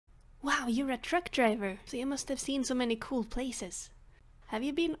Wow, you're a truck driver, so you must have seen so many cool places. Have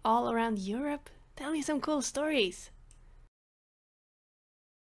you been all around Europe? Tell me some cool stories.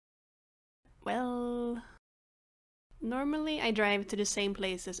 Well, normally I drive to the same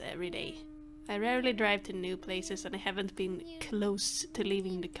places every day. I rarely drive to new places and I haven't been close to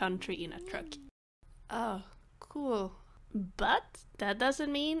leaving the country in a truck. Oh, cool. But that doesn't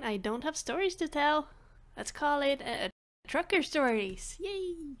mean I don't have stories to tell. Let's call it trucker stories.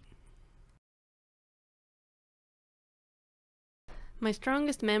 Yay! My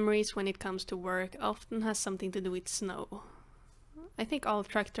strongest memories when it comes to work often has something to do with snow. I think all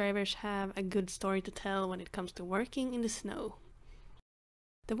truck drivers have a good story to tell when it comes to working in the snow.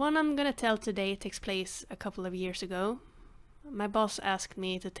 The one I'm gonna tell today takes place a couple of years ago. My boss asked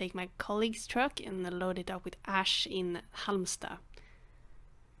me to take my colleague's truck and load it up with ash in Halmstad.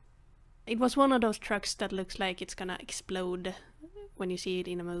 It was one of those trucks that looks like it's gonna explode when you see it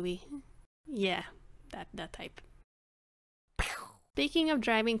in a movie. Yeah, that type. Speaking of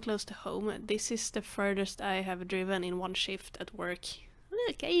driving close to home, this is the furthest I have driven in one shift at work.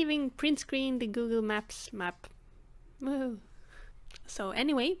 Look, I even print screened the Google Maps map. Woohoo! So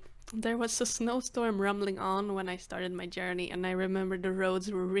anyway, there was a snowstorm rumbling on when I started my journey, and I remember the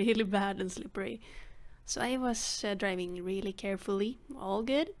roads were really bad and slippery. So I was driving really carefully, all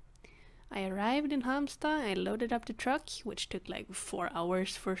good. I arrived in Halmstad, I loaded up the truck, which took like 4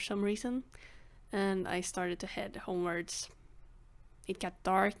 hours for some reason, and I started to head homewards. It got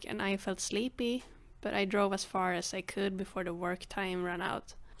dark and I felt sleepy, but I drove as far as I could before the work time ran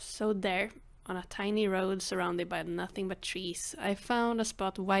out. So there, on a tiny road surrounded by nothing but trees, I found a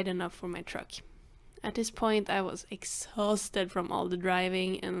spot wide enough for my truck. At this point I was exhausted from all the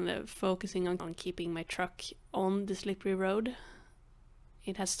driving and focusing on keeping my truck on the slippery road.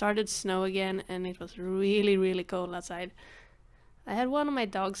 It had started to snow again and it was really cold outside. I had one of my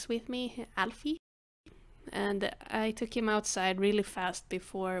dogs with me, Alfie, and I took him outside really fast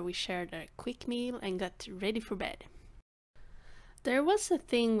before we shared a quick meal and got ready for bed. There was a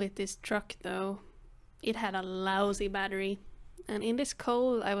thing with this truck though. It had a lousy battery, and in this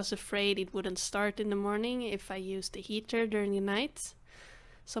cold I was afraid it wouldn't start in the morning if I used the heater during the night.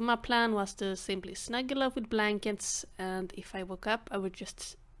 So my plan was to simply snuggle up with blankets, and if I woke up I would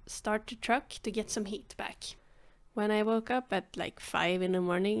just start the truck to get some heat back. When I woke up at like 5 in the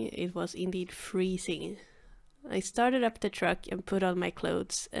morning, it was indeed freezing. I started up the truck and put on my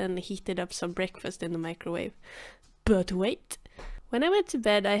clothes and heated up some breakfast in the microwave. But wait! When I went to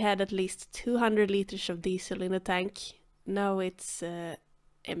bed I had at least 200 liters of diesel in the tank. Now it's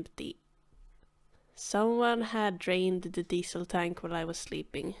empty. Someone had drained the diesel tank while I was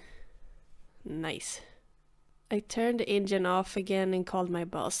sleeping. Nice. I turned the engine off again and called my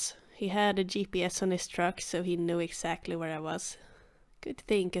boss. He had a GPS on his truck, so he knew exactly where I was. Good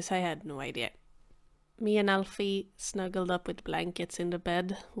thing, cause I had no idea. Me and Alfie snuggled up with blankets in the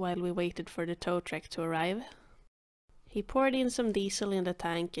bed while we waited for the tow truck to arrive. He poured in some diesel in the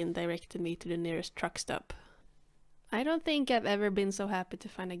tank and directed me to the nearest truck stop. I don't think I've ever been so happy to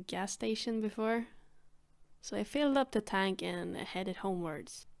find a gas station before. So I filled up the tank and headed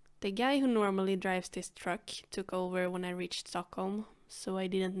homewards. The guy who normally drives this truck took over when I reached Stockholm, so I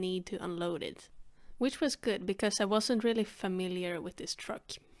didn't need to unload it. Which was good because I wasn't really familiar with this truck.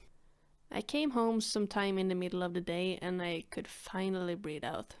 I came home sometime in the middle of the day and I could finally breathe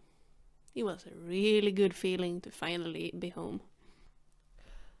out. It was a really good feeling to finally be home.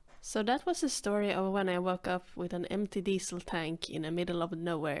 So that was the story of when I woke up with an empty diesel tank in the middle of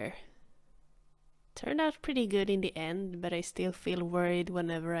nowhere. Turned out pretty good in the end, but I still feel worried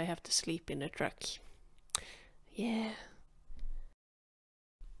whenever I have to sleep in the truck. Yeah.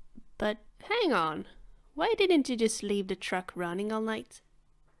 But hang on, why didn't you just leave the truck running all night?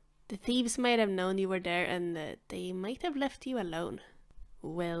 The thieves might have known you were there and they might have left you alone.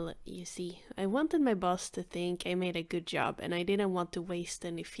 Well, you see, I wanted my boss to think I made a good job and I didn't want to waste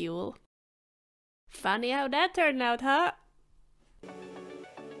any fuel. Funny how that turned out, huh?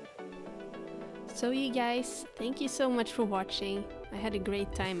 So you guys, thank you so much for watching. I had a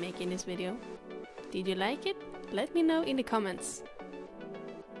great time making this video. Did you like it? Let me know in the comments.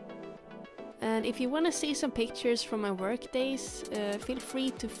 And if you want to see some pictures from my work days, feel free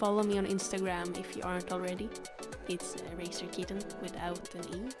to follow me on Instagram if you aren't already. It's RacerKitten without an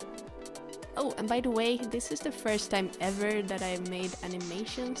E. Oh, and by the way, this is the first time ever that I've made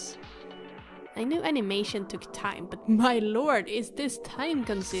animations. I knew animation took time, but my lord, is this time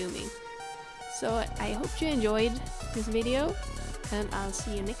consuming! So I hope you enjoyed this video, and I'll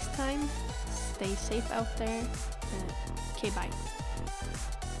see you next time. Stay safe out there. Okay, bye.